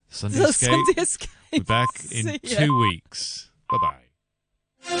Sunday Escape. We're back in 2 weeks. Bye-bye.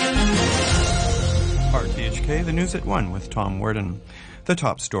 RTHK, the news at 1 with Tom Worden. The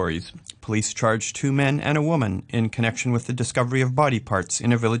top stories. Police charged 2 men and a woman in connection with the discovery of body parts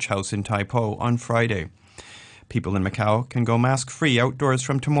in a village house in Tai Po on Friday. People in Macau can go mask-free outdoors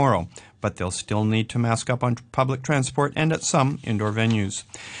from tomorrow, but they'll still need to mask up on public transport and at some indoor venues.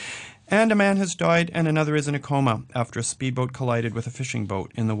 And a man has died and another is in a coma after a speedboat collided with a fishing boat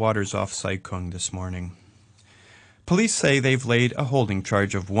in the waters off Sai Kung this morning. Police say they've laid a holding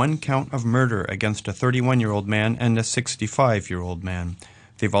charge of 1 count of murder against a 31-year-old man and a 65-year-old man.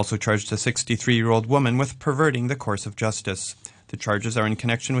 They've also charged a 63-year-old woman with perverting the course of justice. The charges are in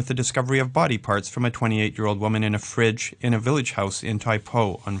connection with the discovery of body parts from a 28-year-old woman in a fridge in a village house in Tai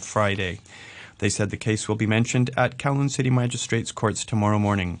Po on Friday. They said the case will be mentioned at Kowloon City Magistrates Courts tomorrow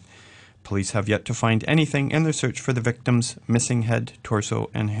morning. Police have yet to find anything in their search for the victim's missing head, torso,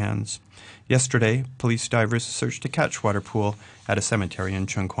 and hands. Yesterday, police divers searched a catchwater pool at a cemetery in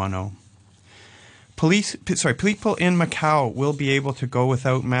Chung Kwan O. People in Macau will be able to go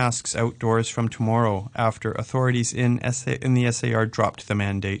without masks outdoors from tomorrow after authorities in the SAR dropped the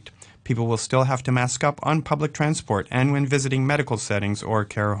mandate. People will still have to mask up on public transport and when visiting medical settings or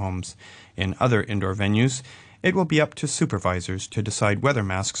care homes. In other indoor venues, it will be up to supervisors to decide whether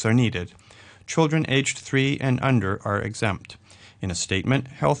masks are needed. Children aged 3 and under are exempt. In a statement,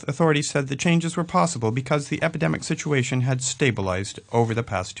 health authorities said the changes were possible because the epidemic situation had stabilized over the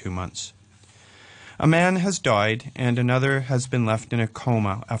past 2 months. A man has died and another has been left in a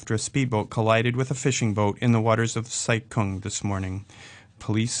coma after a speedboat collided with a fishing boat in the waters of Sai Kung this morning.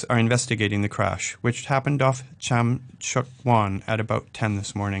 Police are investigating the crash, which happened off Cham Chuk Wan at about 10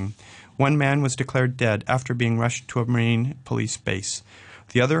 this morning. 1 man was declared dead after being rushed to a Marine police base.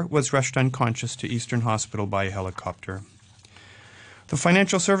 The other was rushed unconscious to Eastern Hospital by helicopter. The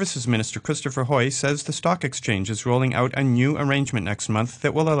Financial Services Minister, Christopher Hoy, says the stock exchange is rolling out a new arrangement next month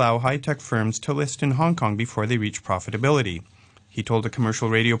that will allow high-tech firms to list in Hong Kong before they reach profitability. He told a commercial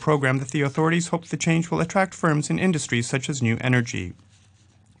radio program that the authorities hope the change will attract firms in industries such as new energy.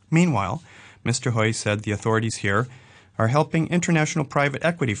 Meanwhile, Mr. Hoy said the authorities here are helping international private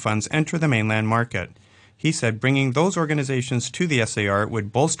equity funds enter the mainland market. He said bringing those organizations to the SAR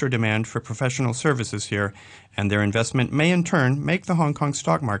would bolster demand for professional services here, and their investment may in turn make the Hong Kong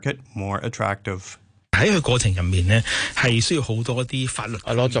stock market more attractive. A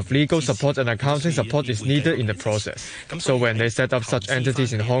lot of legal support and accounting support is needed in the process. So when they set up such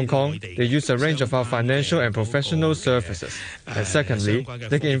entities in Hong Kong, they use a range of our financial and professional services. And secondly,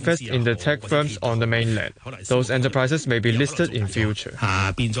 they can invest in the tech firms on the mainland. Those enterprises may be listed in future.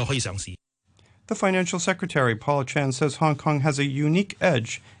 The Financial Secretary, Paul Chan, says Hong Kong has a unique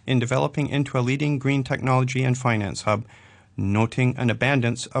edge in developing into a leading green technology and finance hub, noting an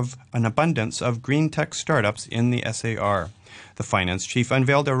abundance of green tech startups in the SAR. The finance chief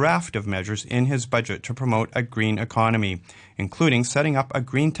unveiled a raft of measures in his budget to promote a green economy, including setting up a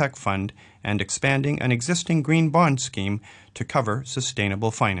green tech fund and expanding an existing green bond scheme to cover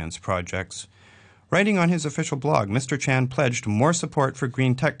sustainable finance projects. Writing on his official blog, Mr. Chan pledged more support for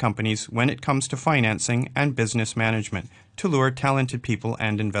green tech companies when it comes to financing and business management to lure talented people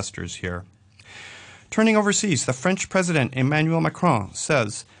and investors here. Turning overseas, the French President Emmanuel Macron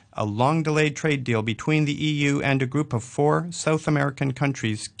says a long-delayed trade deal between the EU and a group of 4 South American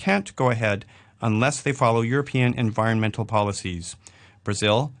countries can't go ahead unless they follow European environmental policies.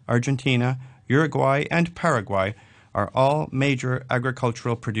 Brazil, Argentina, Uruguay, and Paraguay are all major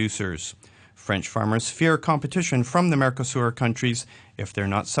agricultural producers. French farmers fear competition from the Mercosur countries if they're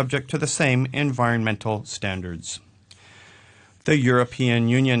not subject to the same environmental standards. The European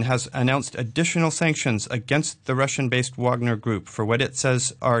Union has announced additional sanctions against the Russian-based Wagner Group for what it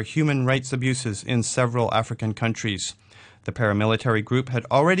says are human rights abuses in several African countries. The paramilitary group had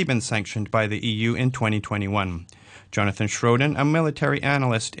already been sanctioned by the EU in 2021. Jonathan Schroden, a military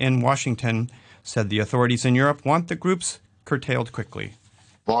analyst in Washington, said the authorities in Europe want the groups curtailed quickly.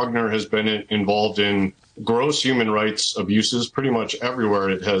 Wagner has been involved in gross human rights abuses pretty much everywhere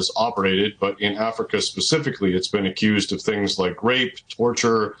it has operated, but in Africa specifically, it's been accused of things like rape,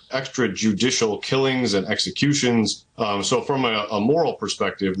 torture, extrajudicial killings and executions. So from a moral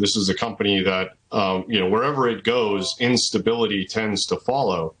perspective, this is a company that, wherever it goes, instability tends to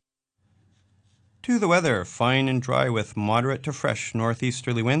follow. To the weather, fine and dry with moderate to fresh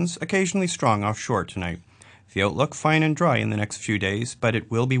northeasterly winds, occasionally strong offshore tonight. The outlook fine and dry in the next few days, but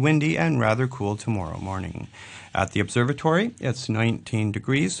it will be windy and rather cool tomorrow morning. At the observatory, it's 19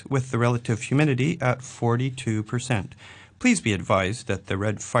 degrees with the relative humidity at 42%. Please be advised that the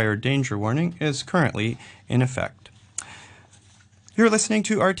red fire danger warning is currently in effect. You're listening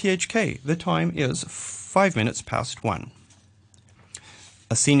to RTHK. The time is 5 minutes past 1.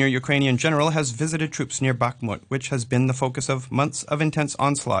 A senior Ukrainian general has visited troops near Bakhmut, which has been the focus of months of intense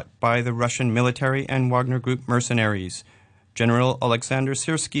onslaught by the Russian military and Wagner Group mercenaries. General Alexander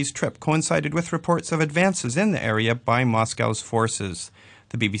Syrsky's trip coincided with reports of advances in the area by Moscow's forces.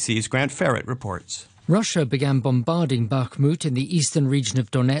 The BBC's Grant Ferret reports. Russia began bombarding Bakhmut in the eastern region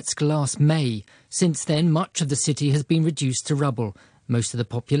of Donetsk last May. Since then, much of the city has been reduced to rubble. Most of the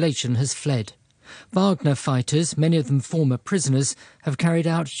population has fled. Wagner fighters, many of them former prisoners, have carried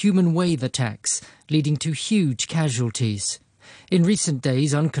out human wave attacks, leading to huge casualties. In recent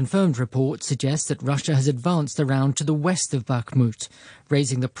days, unconfirmed reports suggest that Russia has advanced around to the west of Bakhmut,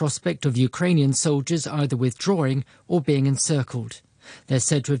 raising the prospect of Ukrainian soldiers either withdrawing or being encircled. They're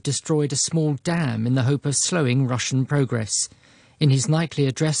said to have destroyed a small dam in the hope of slowing Russian progress. In his nightly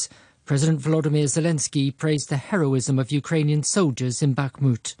address, President Volodymyr Zelensky praised the heroism of Ukrainian soldiers in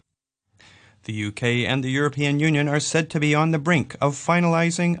Bakhmut. The UK and the European Union are said to be on the brink of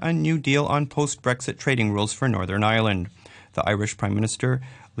finalising a new deal on post-Brexit trading rules for Northern Ireland. The Irish Prime Minister,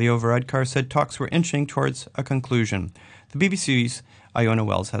 Leo Varadkar, said talks were inching towards a conclusion. The BBC's Iona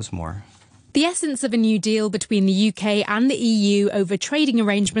Wells has more. The essence of a new deal between the UK and the EU over trading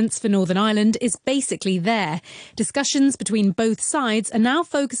arrangements for Northern Ireland is basically there. Discussions between both sides are now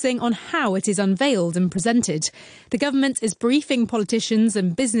focusing on how it is unveiled and presented. The government is briefing politicians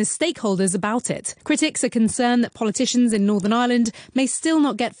and business stakeholders about it. Critics are concerned that politicians in Northern Ireland may still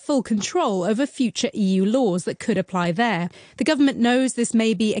not get full control over future EU laws that could apply there. The government knows this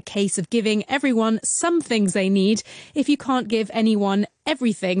may be a case of giving everyone some things they need if you can't give anyone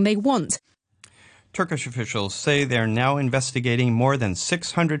everything they want. Turkish officials say they're now investigating more than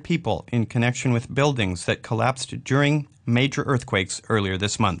 600 people in connection with buildings that collapsed during major earthquakes earlier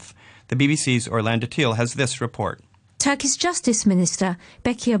this month. The BBC's Orlando Teal has this report. Turkish Justice Minister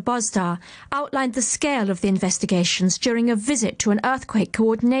Bekir Bozdar outlined the scale of the investigations during a visit to an earthquake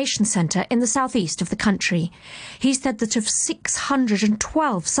coordination centre in the southeast of the country. He said that of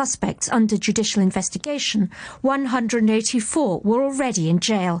 612 suspects under judicial investigation, 184 were already in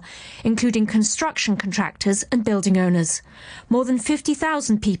jail, including construction contractors and building owners. More than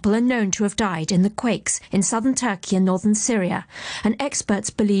 50,000 people are known to have died in the quakes in southern Turkey and northern Syria, and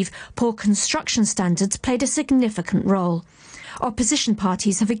experts believe poor construction standards played a significant role. Opposition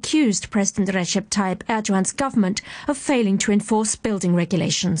parties have accused President Recep Tayyip Erdogan's government of failing to enforce building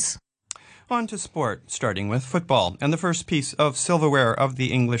regulations. On to sport, starting with football, and the first piece of silverware of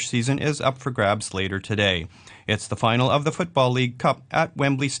the English season is up for grabs later today. It's the final of the Football League Cup at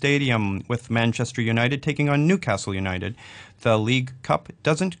Wembley Stadium, with Manchester United taking on Newcastle United. The League Cup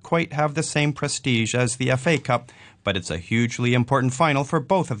doesn't quite have the same prestige as the FA Cup, but it's a hugely important final for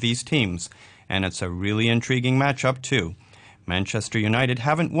both of these teams. And it's a really intriguing matchup too. Manchester United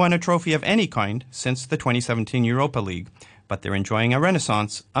haven't won a trophy of any kind since the 2017 Europa League, but they're enjoying a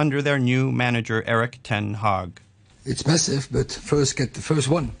renaissance under their new manager Erik ten Hag. It's massive, but first get the first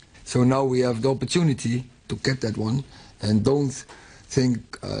one. So now we have the opportunity to get that one, and don't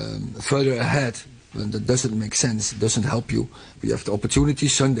think further ahead when that doesn't make sense, it doesn't help you. We have the opportunity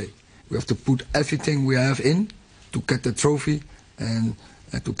Sunday. We have to put everything we have in to get the trophy and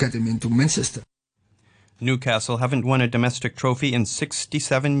to get him into Manchester. Newcastle haven't won a domestic trophy in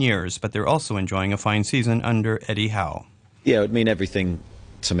 67 years, but they're also enjoying a fine season under Eddie Howe. Yeah, it would mean everything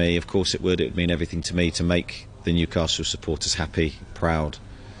to me. Of course it would. It would mean everything to me to make the Newcastle supporters happy, proud.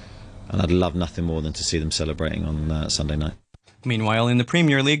 And I'd love nothing more than to see them celebrating on Sunday night. Meanwhile, in the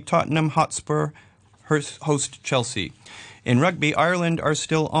Premier League, Tottenham Hotspur host Chelsea. In rugby, Ireland are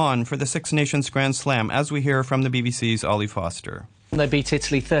still on for the Six Nations Grand Slam, as we hear from the BBC's Ollie Foster. They beat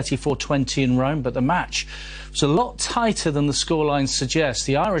Italy 34-20 in Rome, but the match was a lot tighter than the scoreline suggests.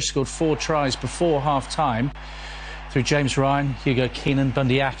 The Irish scored 4 tries before half-time through James Ryan, Hugo Keenan,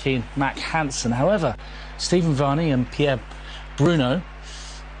 Bundy Aki and Mac Hansen. However, Stephen Varney and Pierre Bruno,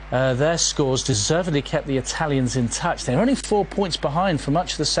 their scores deservedly kept the Italians in touch. They were only 4 points behind for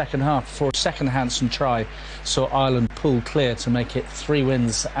much of the second half before a second Hansen try saw Ireland pull clear to make it 3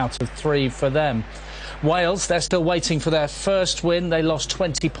 wins out of 3 for them. Wales, they're still waiting for their first win. They lost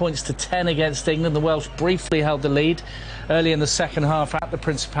 20 points to 10 against England. The Welsh briefly held the lead early in the second half at the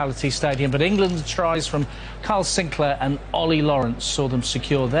Principality Stadium, but England's tries from Carl Sinclair and Ollie Lawrence saw them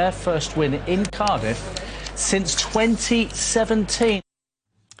secure their first win in Cardiff since 2017.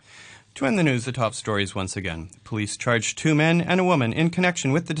 To end the news, the top stories once again. Police charged 2 men and a woman in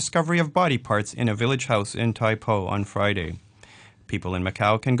connection with the discovery of body parts in a village house in Tai Po on Friday. People in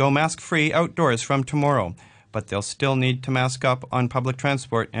Macau can go mask-free outdoors from tomorrow, but they'll still need to mask up on public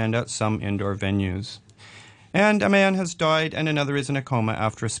transport and at some indoor venues. And a man has died and another is in a coma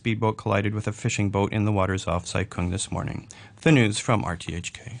after a speedboat collided with a fishing boat in the waters off Sai Kung this morning. The news from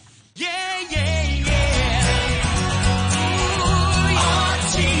RTHK. Yeah, yeah, yeah.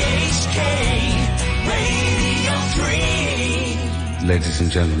 RTHK Radio 3. Ladies and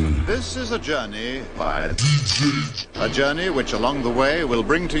gentlemen, this is a journey by DJ. A journey which along the way will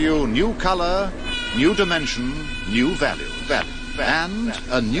bring to you new color, new dimension, new value, and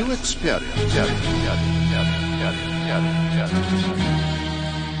a new experience.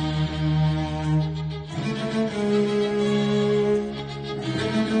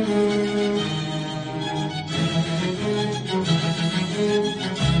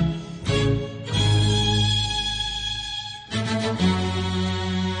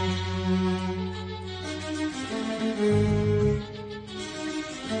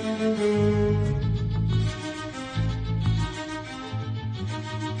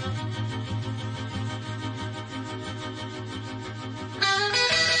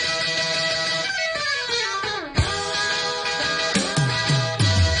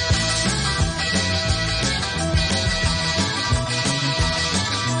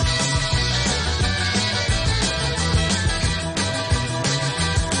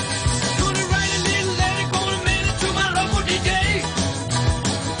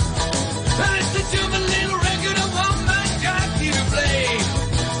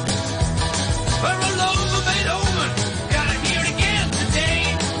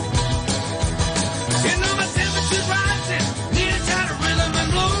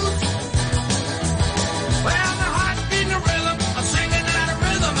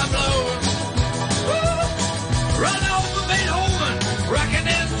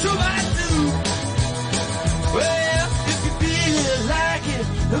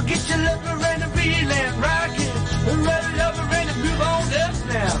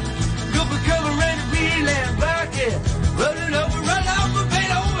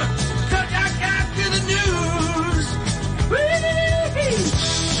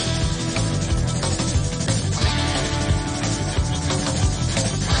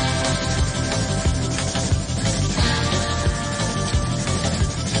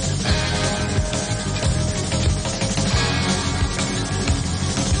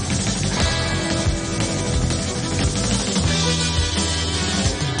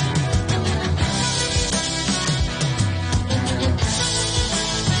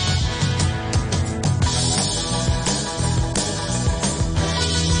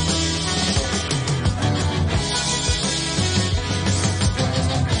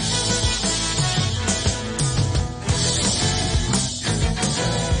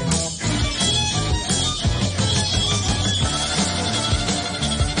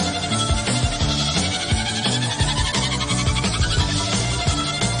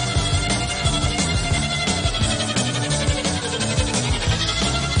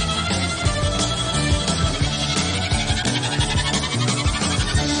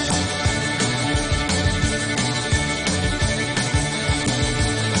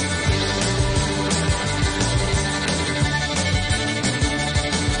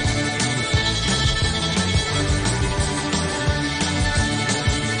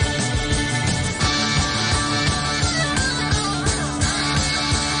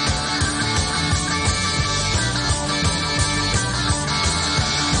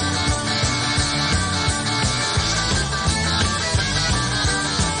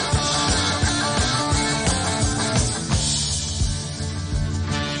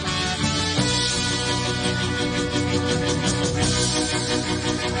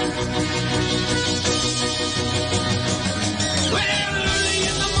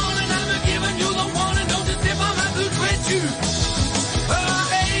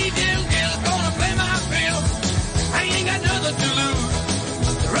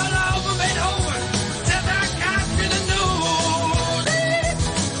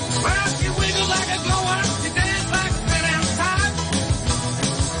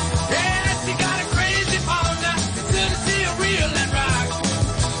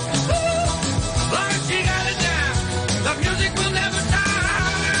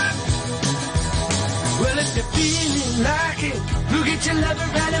 Like it, look at your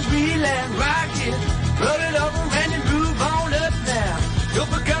lover and reel and rock it, roll it over.